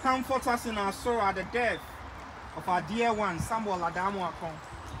 Comfort us in our sorrow at the death of our dear one, Samuel Adae-Amoakoh.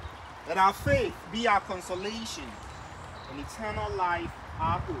 Let our faith be our consolation and eternal life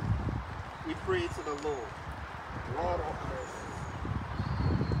our hope. We pray to the Lord. Lord, have mercy.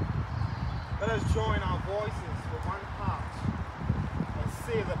 Let us join our voices with one heart and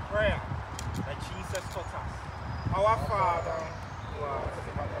say the prayer that Jesus taught us. Our Father, who art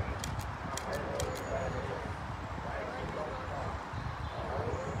in heaven,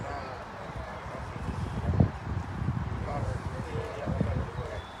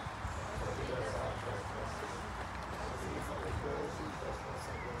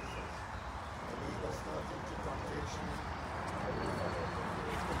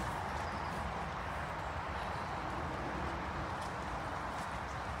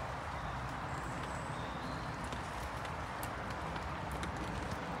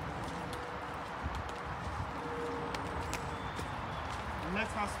 Let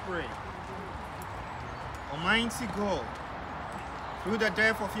us pray. Almighty God, through the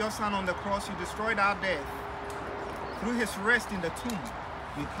death of your Son on the cross, you destroyed our death. Through his rest in the tomb,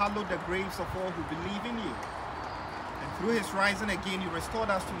 you hallowed the graves of all who believe in you. And through his rising again, you restored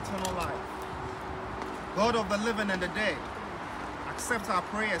us to eternal life. God of the living and the dead, accept our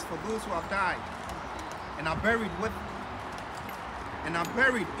prayers for those who have died and are buried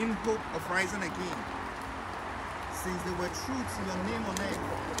in hope of rising again. Since they were true to your name on earth,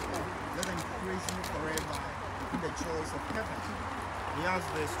 let them praise you forever in the joys of heaven. We ask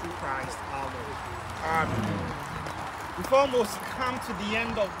this through Christ our Lord. Amen. We've almost come to the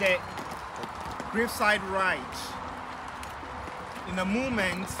end of the graveside rite. In a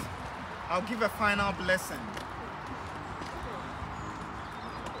moment, I'll give a final blessing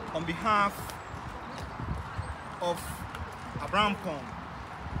on behalf of Adae-Amoakoh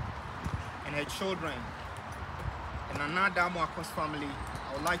and her children and Adae-Amoakoh's family.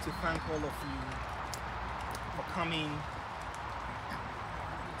 I would like to thank all of you for coming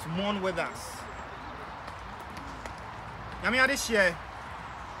to mourn with us. Yami ade share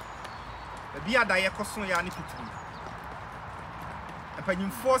be Adae-Amoakoh so ya ni pitu.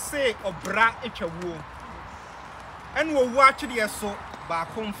 Dwumfour say obra etwawo. En wo wu atwede so ba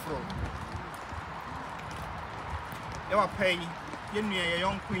komfro. E wa pay ye nua ye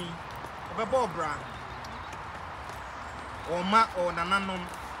yonkui obeba obra. O ma o nananom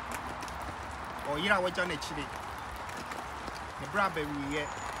o yira waja na chire. Ne bra ba wiye.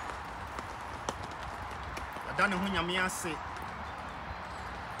 Ada ne ho nyame ase.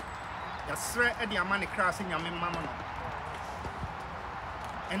 Ya sre e de ama ne kra ase nyame mama no.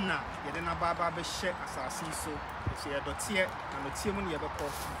 Enna yedena baba be she asasi so se yedotie na notie mu ne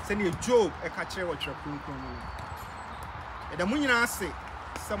yebekọ se ne Job e ka kire wo twere kunkun mu eda mu nyina ase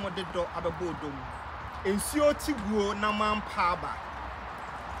se mo de do abebo odom ensuo tiguo na mampa aba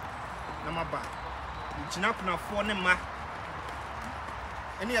na maba gina kunafo ne ma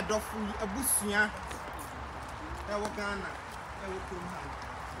ene yedofu abusua e wo Ghana e wo Kenya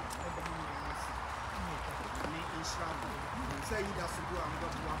e do mu nyina ase ni Israel say that so do am go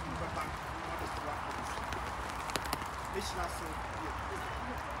to back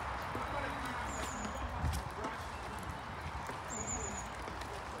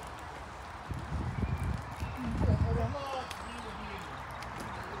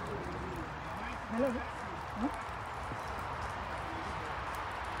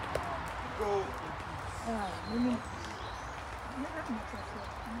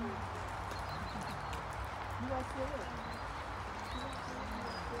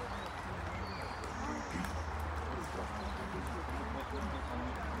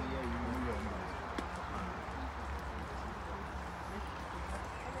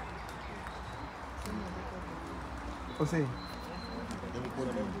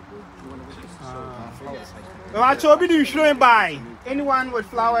by anyone with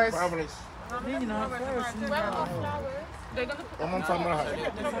flowers.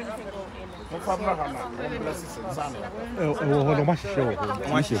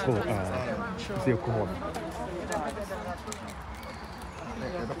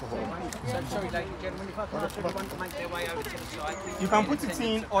 You can put it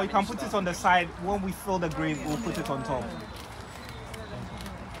in or you can put it on the side. When we fill the grave, we'll put it on top.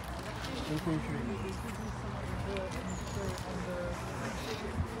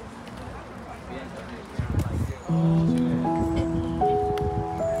 So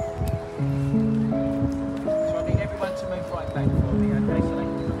I need everyone to move right back for me, okay? So they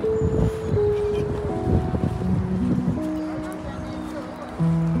can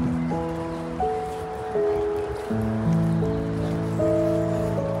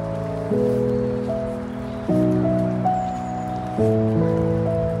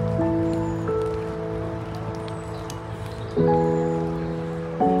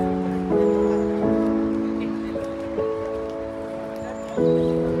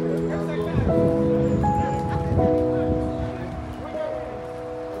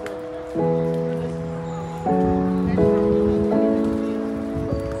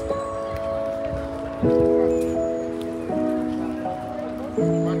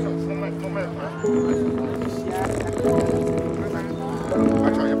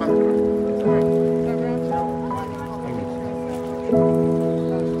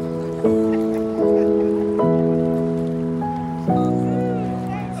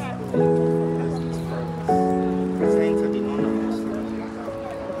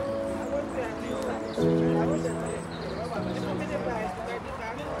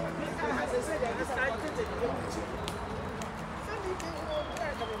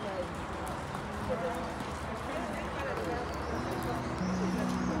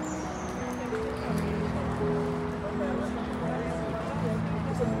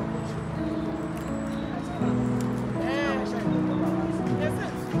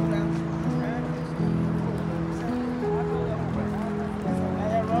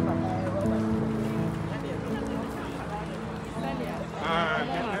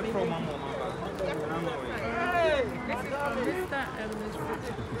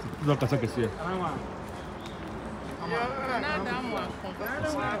Não, que essa aqui é.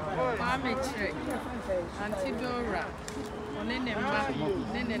 Antidora, Nene Ma,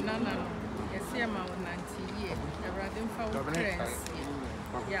 Nene Nana, Yesiama, Nanti, Radin Fowl Cress,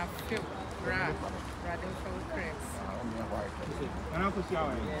 Ya Phil, Radin Fowl Cress. And I'll push you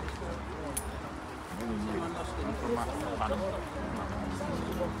out.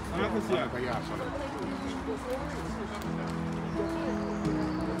 And I'll push you out.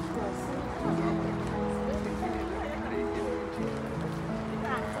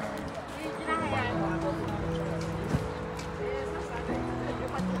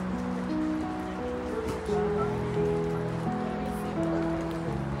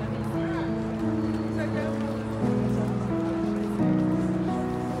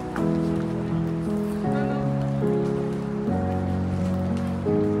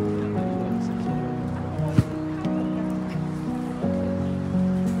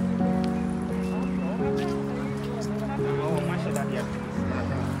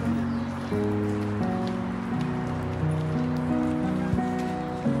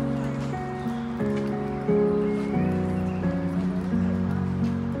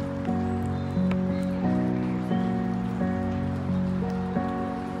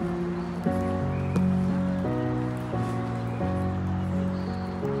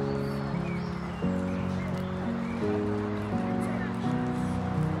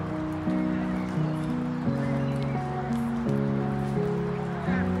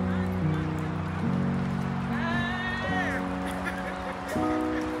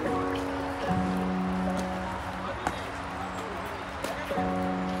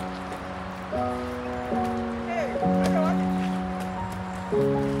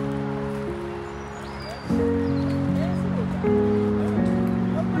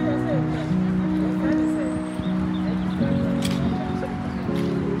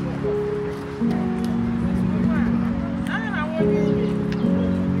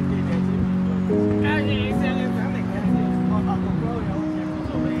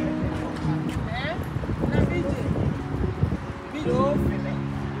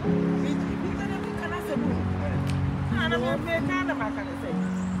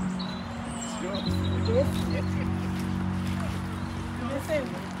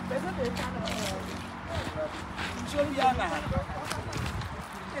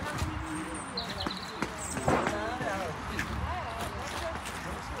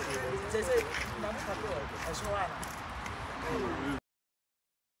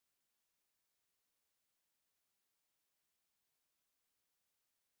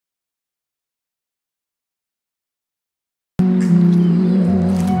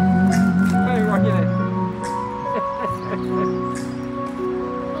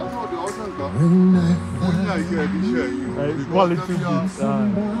 Quality beats.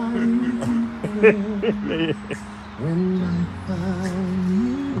 When I found you,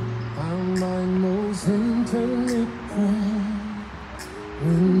 found my most intimate friend.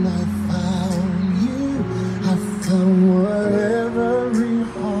 When I found you, I found what every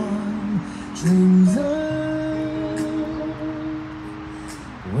heart dreams of.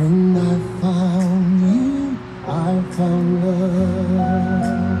 When I found you, I found love.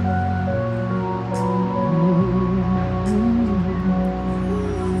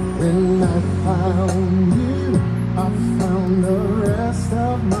 When I found you, I found the rest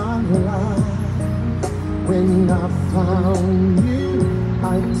of my life. When I found you,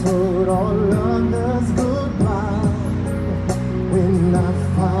 I told all others goodbye. When I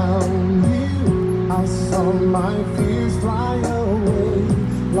found you, I saw my fears fly away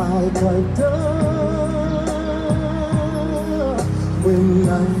like a dove. When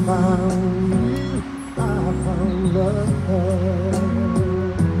I found you, I found love.